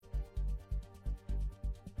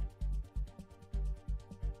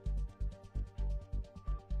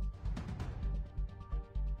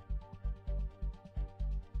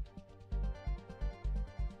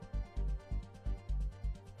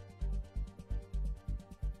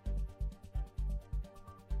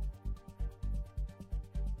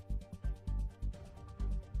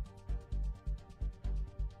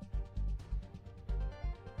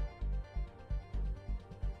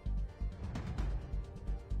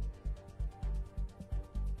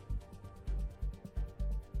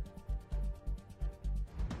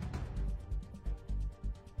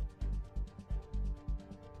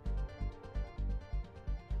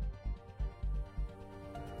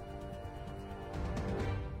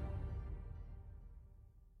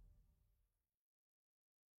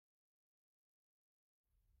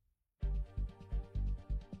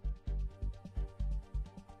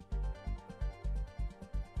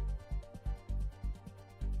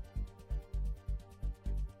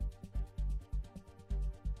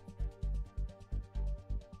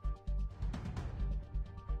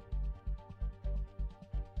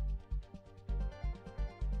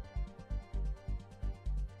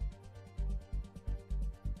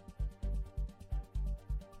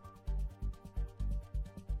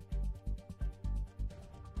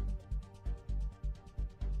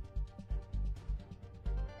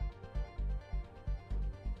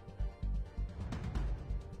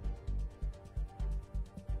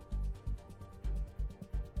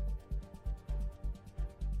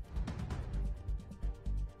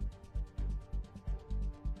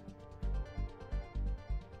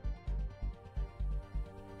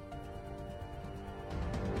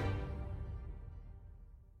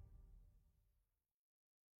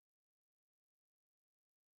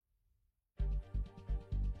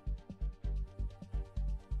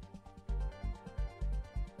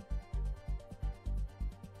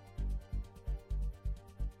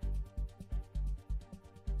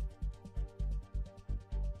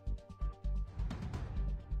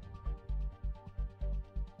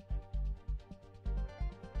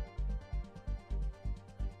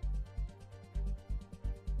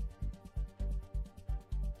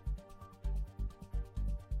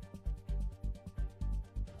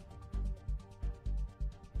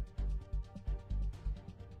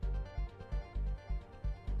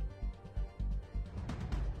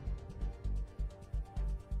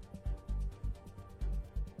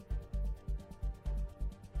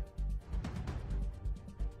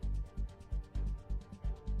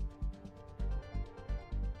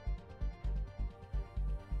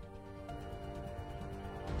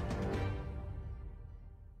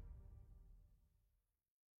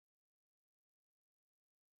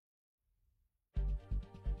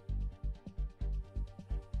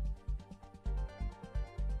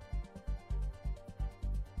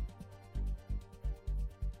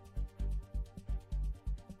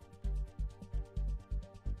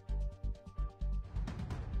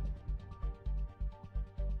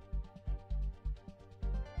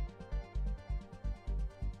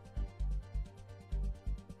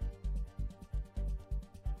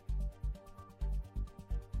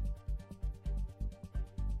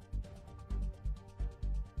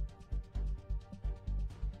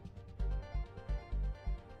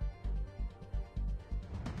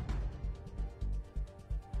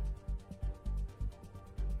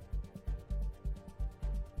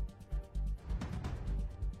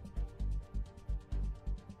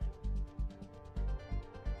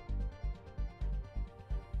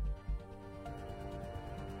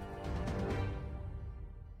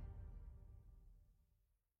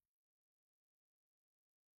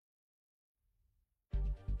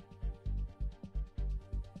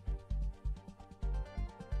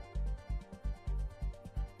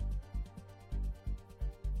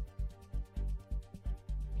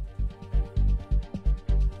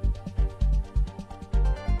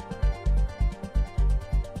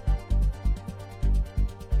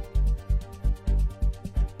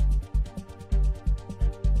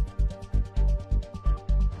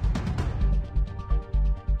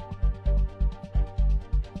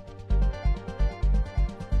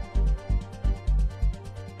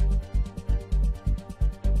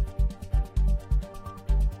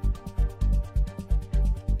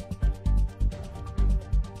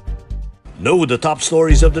Know the top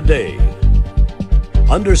stories of the day.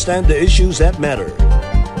 Understand the issues that matter.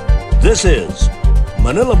 This is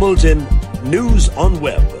Manila Bulletin News on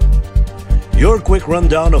Web. Your quick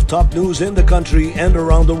rundown of top news in the country and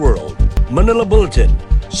around the world. Manila Bulletin,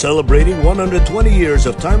 celebrating 120 years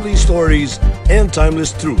of timely stories and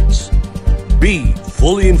timeless truths. Be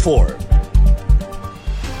fully informed.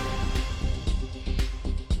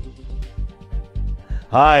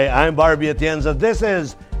 Hi, I'm Barbie Atienza. This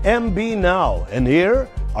is MB Now, and here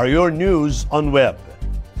are your news on web.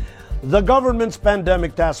 The government's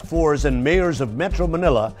pandemic task force and mayors of Metro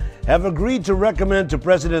Manila have agreed to recommend to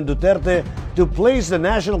President Duterte to place the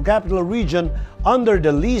National Capital Region under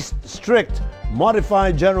the least strict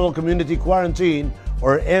Modified General Community Quarantine,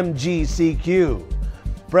 or MGCQ.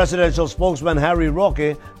 Presidential spokesman Harry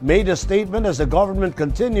Roque made a statement as the government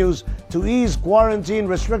continues to ease quarantine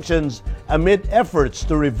restrictions amid efforts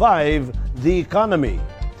to revive the economy.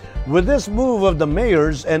 With this move of the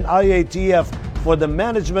mayors and IATF for the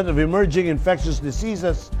management of emerging infectious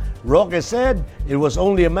diseases, Roque said it was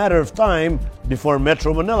only a matter of time before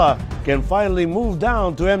Metro Manila can finally move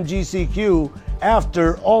down to MGCQ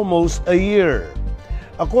after almost a year.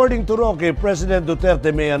 According to Roque, President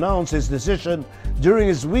Duterte may announce his decision during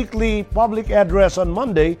his weekly public address on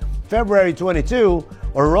Monday, February 22,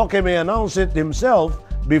 or Roque may announce it himself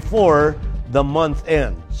before the month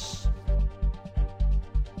ends.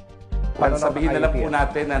 Sabihin na lang po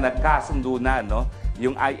natin na nagkasundo na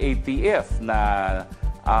yung IATF na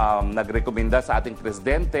nagrekomenda sa ating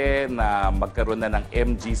presidente na magkaroon na ng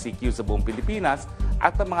MGCQ sa buong Pilipinas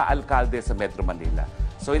at ang mga alkalde sa Metro Manila.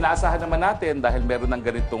 So inaasahan naman natin dahil meron ng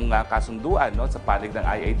ganitong kasunduan sa panig ng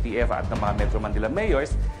IATF at ng mga Metro Manila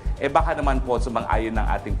mayors, baka naman po sumang-ayon ng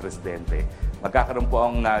ating presidente. Magkakaroon po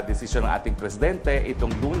ang desisyon ng ating presidente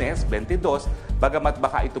itong Lunes 22, bagamat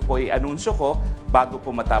baka ito po i-anunsyo ko bago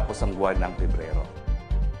po matapos ang buwan ng Pebrero.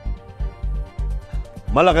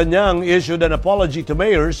 Malacanang issued an apology to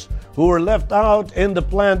mayors who were left out in the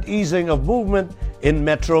planned easing of movement in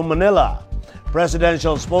Metro Manila.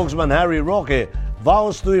 Presidential spokesman Harry Roque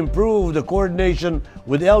vows to improve the coordination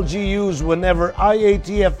with LGUs whenever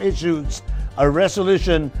IATF issues a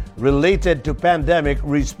resolution related to pandemic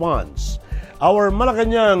response. Our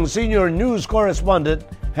Malacanang senior news correspondent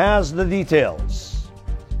has the details.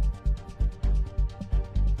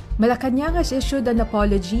 Malacanang has issued an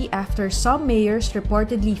apology after some mayors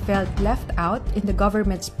reportedly felt left out in the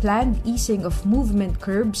government's planned easing of movement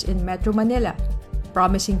curbs in Metro Manila,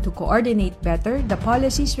 promising to coordinate better the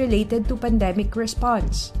policies related to pandemic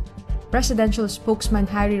response. Presidential spokesman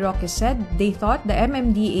Harry Roque said they thought the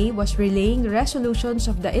MMDA was relaying the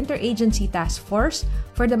resolutions of the Interagency Task Force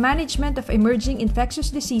for the Management of Emerging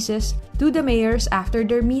Infectious Diseases to the mayors after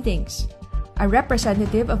their meetings. A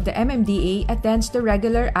representative of the MMDA attends the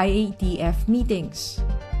regular IATF meetings.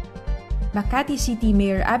 Makati City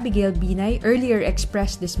Mayor Abigail Binay earlier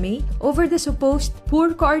expressed dismay over the supposed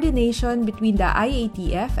poor coordination between the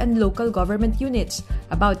IATF and local government units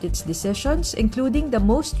about its decisions, including the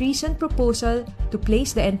most recent proposal to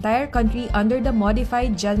place the entire country under the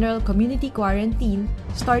Modified General Community Quarantine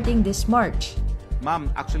starting this March. Ma'am,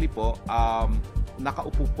 actually po,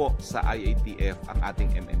 nakaupo po sa IATF ang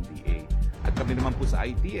ating MMDA. At kami naman po sa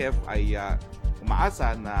IATF ay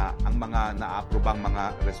umaasa na ang mga naaprobang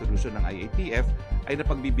mga resolution ng IATF ay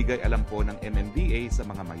napagbibigay alam po ng MMDA sa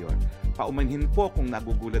mga mayor. Paumanhin po kung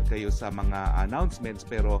nagugulat kayo sa mga announcements,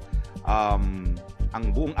 pero ang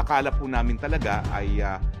buong akala po namin talaga ay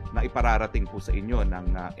naipararating po sa inyo ng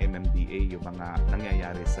MMDA yung mga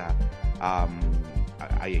nangyayari sa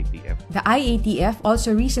IATF. The IATF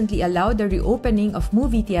also recently allowed the reopening of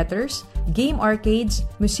movie theaters, game arcades,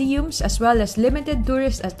 museums, as well as limited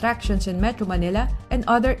tourist attractions in Metro Manila and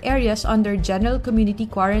other areas under general community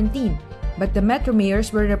quarantine, but the Metro mayors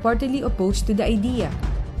were reportedly opposed to the idea.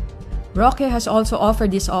 Roque has also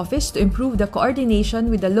offered his office to improve the coordination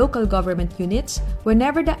with the local government units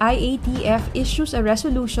whenever the IATF issues a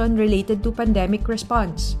resolution related to pandemic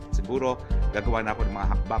response. Siguro, gagawa na ako ng mga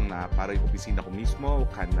hakbang na para yung opisina ko mismo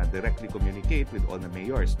can directly communicate with all the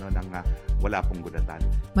mayors nang wala pong gulatan.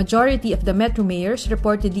 Majority of the Metro mayors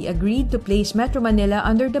reportedly agreed to place Metro Manila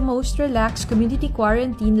under the most relaxed community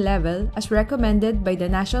quarantine level as recommended by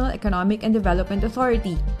the National Economic and Development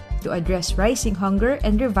Authority to address rising hunger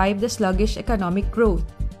and revive the sluggish economic growth.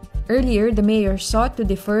 Earlier, the mayor sought to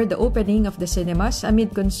defer the opening of the cinemas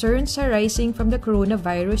amid concerns arising from the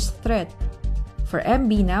coronavirus threat. For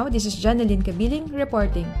MB Now, this is Janeline Cabiling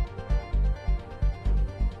reporting.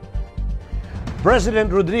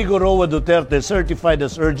 President Rodrigo Roa Duterte certified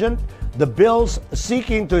as urgent the bills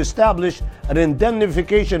seeking to establish an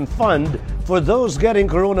indemnification fund for those getting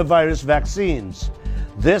coronavirus vaccines.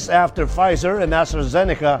 This after Pfizer and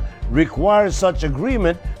AstraZeneca require such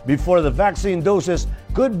agreement before the vaccine doses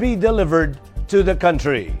could be delivered to the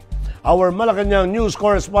country. Our Malacanang News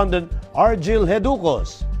correspondent Argil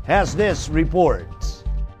Heducos has this report.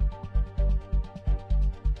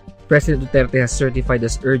 President Duterte has certified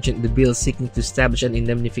as urgent the bill seeking to establish an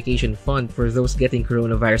indemnification fund for those getting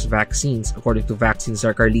coronavirus vaccines, according to Vaccine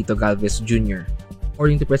Czar Carlito Galvez Jr.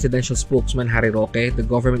 According to presidential spokesman Harry Roque, the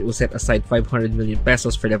government will set aside 500 million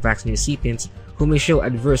pesos for the vaccine recipients who may show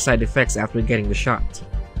adverse side effects after getting the shot.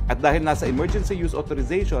 At dahil nasa emergency use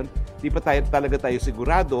authorization, di pa talaga tayo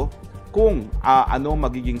sigurado kung ano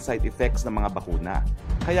magiging side effects ng mga bakuna.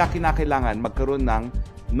 Kaya kinakailangan magkaroon ng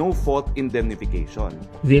no-fault indemnification.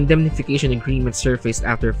 The indemnification agreement surfaced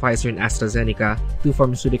after Pfizer and AstraZeneca, two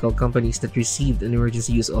pharmaceutical companies that received an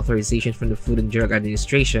emergency use authorization from the Food and Drug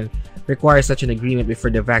Administration, require such an agreement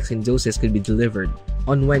before the vaccine doses could be delivered.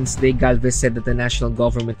 On Wednesday, Galvez said that the national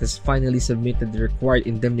government has finally submitted the required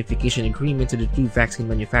indemnification agreement to the two vaccine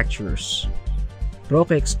manufacturers.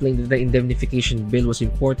 Roque explained that the indemnification bill was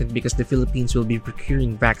important because the Philippines will be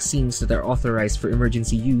procuring vaccines that are authorized for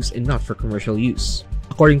emergency use and not for commercial use.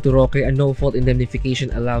 According to Roque, a no-fault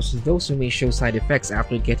indemnification allows those who may show side effects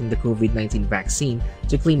after getting the COVID-19 vaccine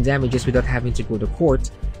to claim damages without having to go to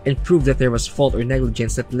court and prove that there was fault or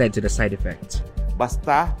negligence that led to the side effect.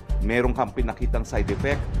 Basta merong kang pinakitang side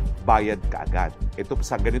effect, bayad ka agad. Ito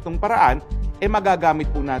sa ganitong paraan,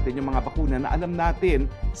 magagamit po natin yung mga bakuna na alam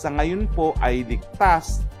natin sa ngayon po ay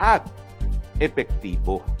ligtas at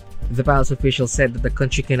epektibo. The palace official said that the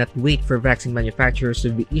country cannot wait for vaccine manufacturers to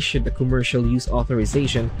be issued a commercial use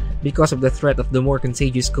authorization because of the threat of the more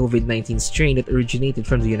contagious COVID-19 strain that originated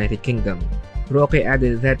from the United Kingdom. Roque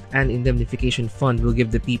added that an indemnification fund will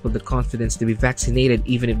give the people the confidence to be vaccinated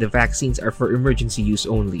even if the vaccines are for emergency use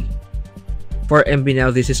only. For MB Now,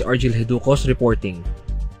 this is Argil Heducos reporting.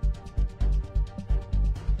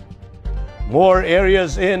 More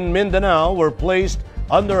areas in Mindanao were placed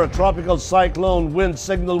under a tropical cyclone wind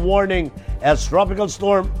signal warning as Tropical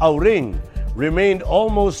Storm Auring remained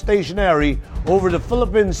almost stationary over the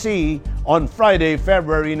Philippine Sea on Friday,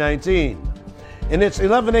 February 19. In its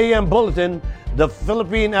 11 a.m. bulletin, the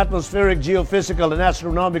Philippine Atmospheric, Geophysical and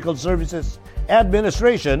Astronomical Services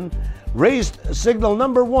Administration raised signal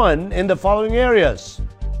number 1 in the following areas: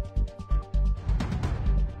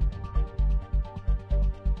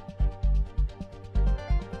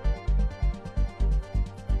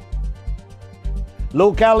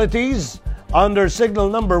 localities under signal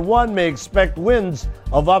number 1 may expect winds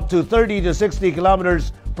of up to 30 to 60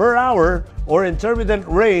 kilometers per hour or intermittent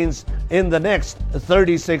rains in the next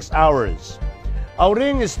 36 hours.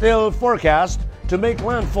 Auring is still forecast to make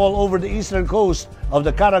landfall over the eastern coast of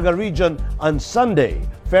the Caraga region on Sunday,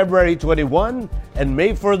 February 21, and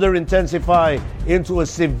may further intensify into a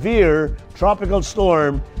severe tropical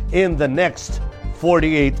storm in the next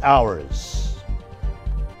 48 hours.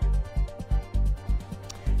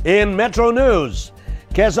 In Metro News,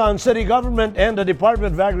 Quezon City Government and the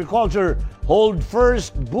Department of Agriculture hold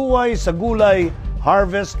first Buhay sa Gulay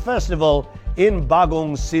Harvest Festival in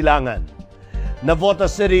Bagong Silangan. Navota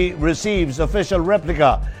City receives official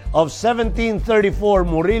replica of 1734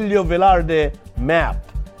 Murillo Velarde map.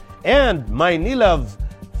 And Maynilad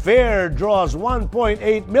Fair draws 1.8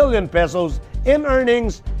 million pesos in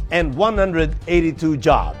earnings and 182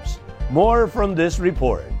 jobs. More from this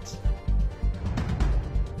report.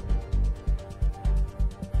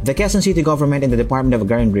 The Quezon City Government and the Department of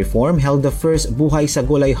Agrarian Reform held the first Buhay sa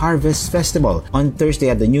Gulay Harvest Festival on Thursday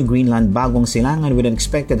at the New Greenland Bagong Silangan with an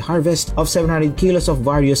expected harvest of 700 kilos of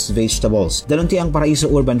various vegetables. Daluntiang Paraiso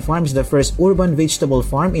Urban Farm is the first urban vegetable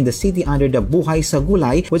farm in the city under the Buhay sa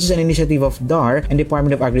Gulay, which is an initiative of DAR and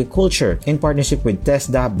Department of Agriculture in partnership with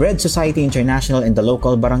TESDA, Bread Society International and the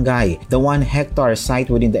local barangay. The 1-hectare site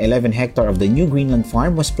within the 11-hectare of the New Greenland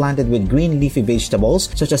Farm was planted with green leafy vegetables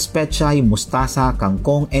such as pechay, mustasa,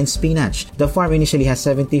 kangkong, and spinach. The farm initially has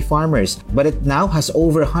 70 farmers, but it now has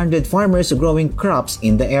over 100 farmers growing crops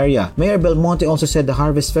in the area. Mayor Belmonte also said the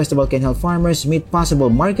Harvest Festival can help farmers meet possible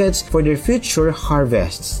markets for their future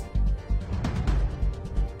harvests.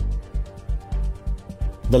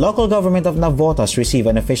 The local government of Navotas received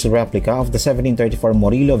an official replica of the 1734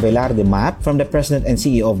 Murillo Velarde map from the president and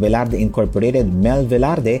CEO of Velarde Incorporated, Mel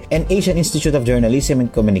Velarde, and Asian Institute of Journalism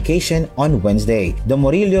and Communication on Wednesday. The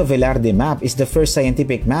Murillo Velarde map is the first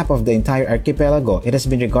scientific map of the entire archipelago. It has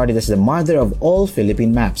been regarded as the mother of all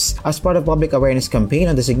Philippine maps. As part of public awareness campaign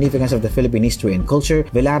on the significance of the Philippine history and culture,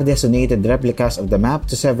 Velarde has donated replicas of the map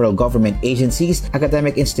to several government agencies,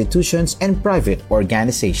 academic institutions, and private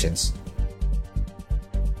organizations.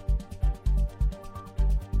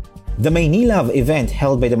 The Maynilove event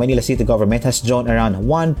held by the Manila City Government has drawn around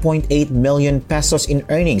 1.8 million pesos in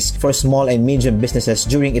earnings for small and medium businesses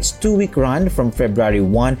during its 2-week run from February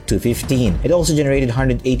 1 to 15. It also generated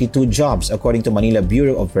 182 jobs according to Manila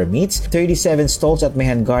Bureau of Permits, 37 stalls at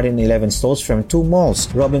Mahan Garden, 11 stalls from 2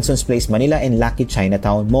 malls, Robinsons Place Manila and Lucky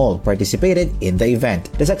Chinatown Mall, participated in the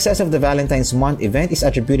event. The success of the Valentine's Month event is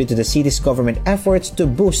attributed to the city's government efforts to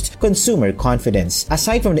boost consumer confidence.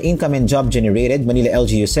 Aside from the income and job generated, Manila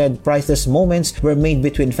LGU said priceless moments were made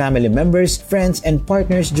between family members, friends, and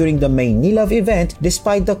partners during the Maynilove event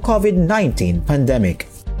despite the COVID-19 pandemic.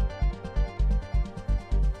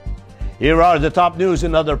 Here are the top news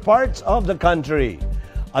in other parts of the country.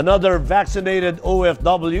 Another vaccinated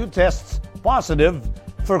OFW tests positive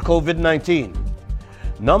for COVID-19.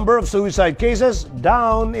 Number of suicide cases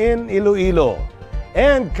down in Iloilo.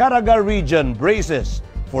 And Caraga region braces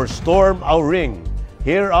for Storm Auring.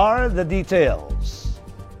 Here are the details.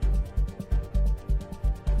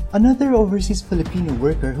 Another overseas Filipino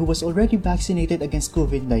worker who was already vaccinated against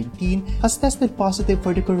COVID-19 has tested positive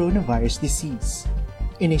for the coronavirus disease.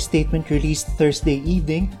 In a statement released Thursday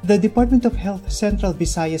evening, the Department of Health Central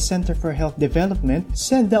Visayas Center for Health Development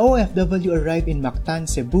said the OFW arrived in Mactan,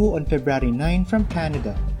 Cebu on February 9 from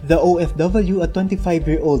Canada. The OFW, a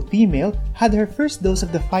 25-year-old female, had her first dose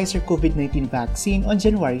of the Pfizer COVID-19 vaccine on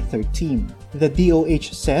January 13. The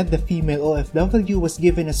DOH said the female OFW was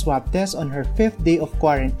given a swab test on her 5th day of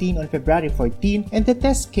quarantine on February 14 and the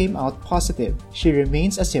test came out positive. She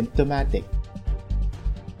remains asymptomatic.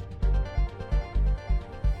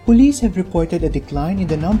 Police have reported a decline in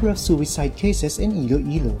the number of suicide cases in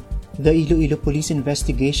Iloilo. The Iloilo Police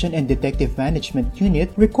Investigation and Detective Management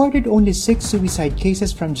Unit recorded only 6 suicide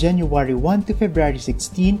cases from January 1 to February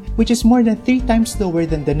 16, which is more than 3 times lower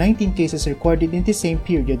than the 19 cases recorded in the same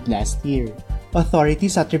period last year.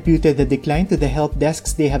 Authorities attributed the decline to the help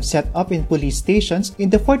desks they have set up in police stations in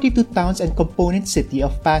the 42 towns and component city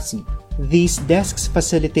of Pasig. These desks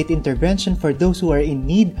facilitate intervention for those who are in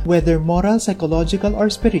need, whether moral, psychological, or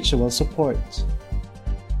spiritual support.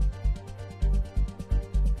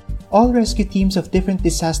 All rescue teams of different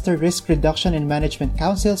Disaster Risk Reduction and Management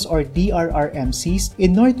Councils or DRRMCs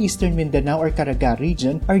in northeastern Mindanao or Caraga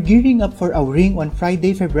region are gearing up for Auring on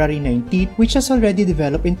Friday, February 19, which has already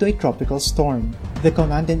developed into a tropical storm. The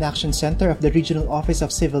Command and Action Center of the Regional Office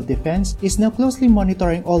of Civil Defense is now closely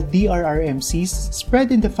monitoring all DRRMCs spread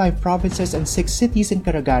in the 5 provinces and 6 cities in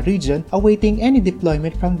Caraga region, awaiting any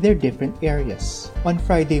deployment from their different areas. On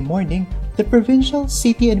Friday morning, the provincial,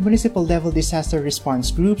 city, and municipal level disaster response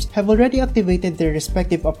groups have already activated their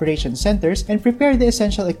respective operation centers and prepared the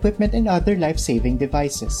essential equipment and other life-saving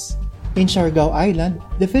devices. In Siargao Island,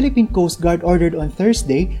 the Philippine Coast Guard ordered on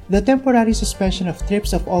Thursday the temporary suspension of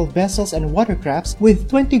trips of all vessels and watercrafts with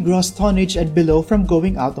 20 gross tonnage and below from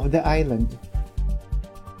going out of the island.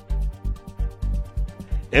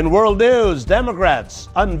 In world news, Democrats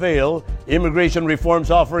unveil immigration reforms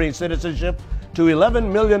offering citizenship to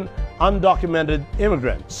 11 million undocumented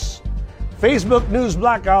immigrants. Facebook news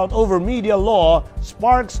blackout over media law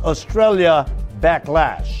sparks Australia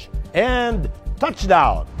backlash. And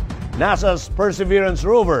touchdown! NASA's Perseverance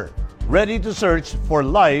rover ready to search for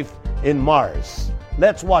life in Mars.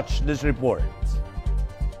 Let's watch this report.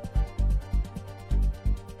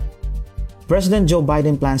 President Joe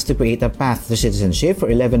Biden plans to create a path to citizenship for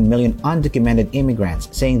 11 million undocumented immigrants,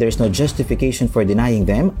 saying there is no justification for denying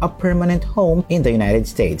them a permanent home in the United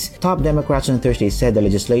States. Top Democrats on Thursday said the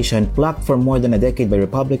legislation, blocked for more than a decade by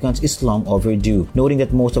Republicans, is long overdue, noting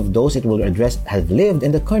that most of those it will address have lived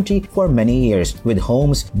in the country for many years, with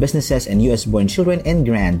homes, businesses, and U.S.-born children and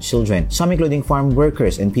grandchildren. Some, including farm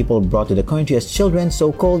workers and people brought to the country as children,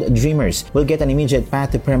 so-called dreamers, will get an immediate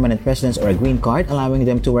path to permanent residence or a green card, allowing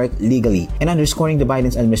them to work legally. And underscoring the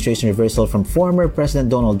Biden administration reversal from former President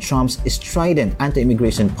Donald Trump's strident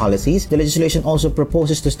anti-immigration policies, the legislation also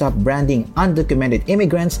proposes to stop branding undocumented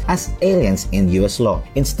immigrants as aliens in U.S. law.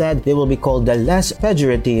 Instead, they will be called the less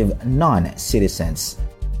pejorative non-citizens.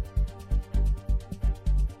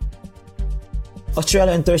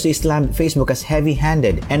 Australia on Thursday slammed Facebook as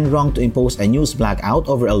heavy-handed and wrong to impose a news blackout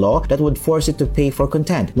over a law that would force it to pay for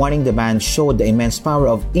content, warning the ban showed the immense power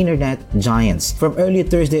of internet giants. From early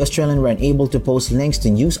Thursday, Australians were unable to post links to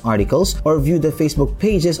news articles or view the Facebook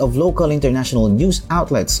pages of local international news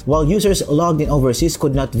outlets, while users logged in overseas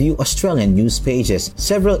could not view Australian news pages.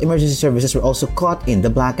 Several emergency services were also caught in the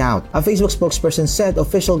blackout. A Facebook spokesperson said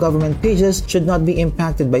official government pages should not be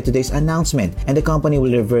impacted by today's announcement, and the company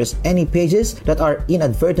will reverse any pages that are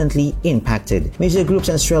inadvertently impacted. Major groups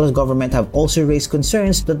in Australia's government have also raised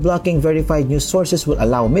concerns that blocking verified news sources will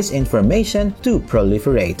allow misinformation to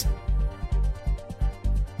proliferate.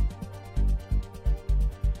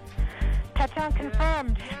 Touchdown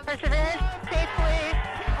confirmed. Perseverance safely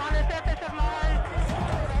on the surface of Mars.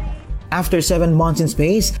 After 7 months in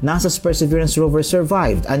space, NASA's Perseverance rover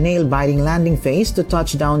survived a nail-biting landing phase to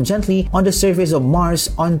touch down gently on the surface of Mars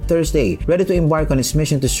on Thursday, ready to embark on its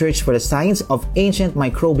mission to search for the signs of ancient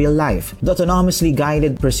microbial life. The autonomously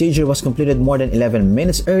guided procedure was completed more than 11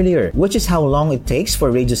 minutes earlier, which is how long it takes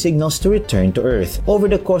for radio signals to return to Earth. Over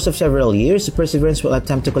the course of several years, Perseverance will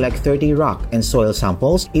attempt to collect 30 rock and soil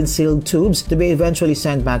samples in sealed tubes to be eventually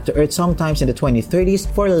sent back to Earth sometimes in the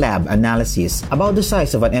 2030s for lab analysis. About the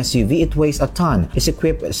size of an SUV, it weighs a ton, is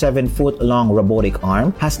equipped with a 7-foot-long robotic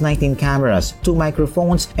arm, has 19 cameras, 2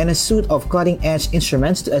 microphones, and a suite of cutting-edge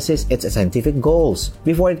instruments to assist its scientific goals.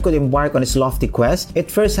 Before it could embark on its lofty quest, it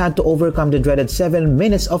first had to overcome the dreaded 7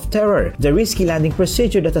 minutes of terror, the risky landing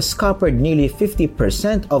procedure that has scuppered nearly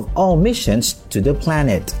 50% of all missions to the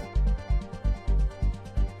planet.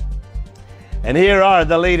 And here are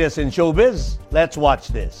the latest in showbiz. Let's watch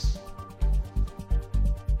this.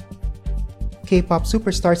 K-pop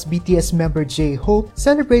superstars BTS member J-Hope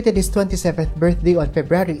celebrated his 27th birthday on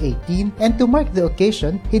February 18, and to mark the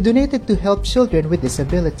occasion, he donated to help children with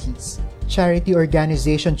disabilities. Charity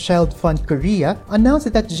organization Child Fund Korea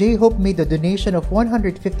announced that J-Hope made a donation of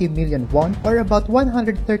 150 million won, or about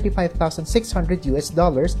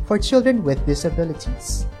 $135,600 for children with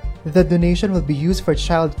disabilities. The donation will be used for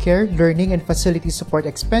child care, learning, and facility support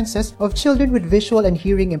expenses of children with visual and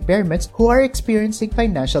hearing impairments who are experiencing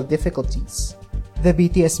financial difficulties. The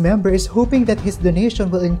BTS member is hoping that his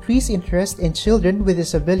donation will increase interest in children with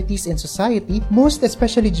disabilities in society, most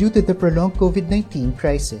especially due to the prolonged COVID-19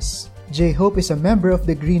 crisis. J-Hope is a member of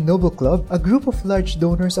the Green Noble Club, a group of large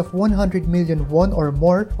donors of 100 million won or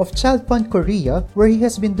more of Child Fund Korea, where he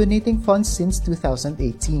has been donating funds since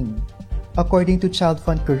 2018. According to Child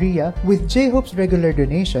Fund Korea, with J-Hope's regular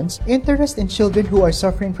donations, interest in children who are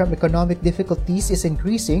suffering from economic difficulties is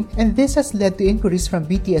increasing, and this has led to inquiries from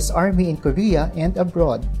BTS Army in Korea and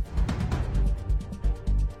abroad.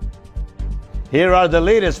 Here are the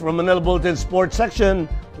latest from Manila Bulletin Sports section.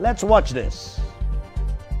 Let's watch this.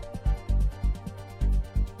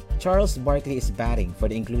 Charles Barkley is batting for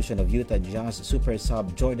the inclusion of Utah Jazz super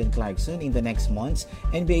sub Jordan Clarkson in the next month's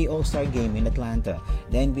NBA All-Star Game in Atlanta.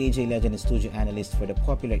 The NBA legend and studio analyst for the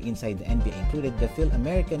popular Inside the NBA included the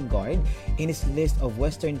Phil-American guard in his list of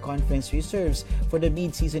Western Conference reserves for the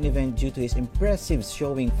mid-season event due to his impressive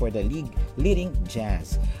showing for the league-leading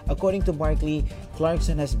Jazz. According to Barkley,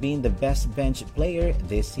 Clarkson has been the best bench player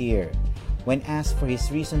this year. When asked for his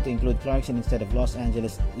reason to include Clarkson instead of Los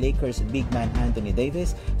Angeles Lakers big man Anthony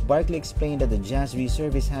Davis, Barkley explained that the Jazz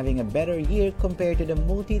reserve is having a better year compared to the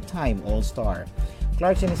multi-time All-Star.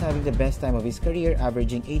 Clarkson is having the best time of his career,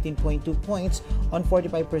 averaging 18.2 points on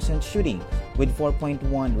 45% shooting, with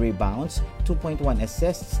 4.1 rebounds, 2.1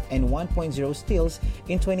 assists, and 1.0 steals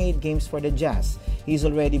in 28 games for the Jazz. He is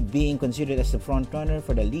already being considered as the front-runner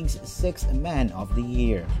for the league's 6th Man of the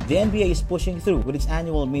Year. The NBA is pushing through with its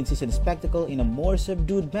annual mid-season spectacle in a more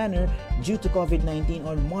subdued manner due to COVID-19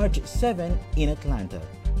 on March 7 in Atlanta.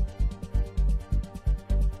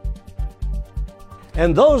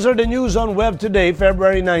 And those are the news on web today,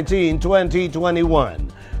 February 19, 2021.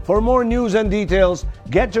 For more news and details,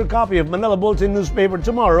 get your copy of Manila Bulletin newspaper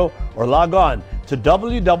tomorrow or log on to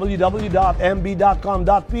www.mb.com.ph,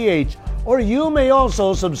 or you may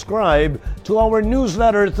also subscribe to our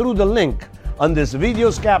newsletter through the link on this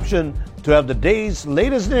video's caption to have the day's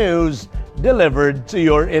latest news delivered to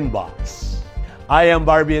your inbox. I am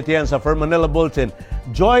Barbie Atienza for Manila Bulletin.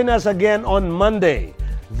 Join us again on Monday.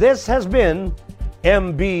 This has been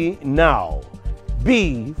MB Now.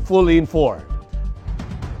 Be fully informed.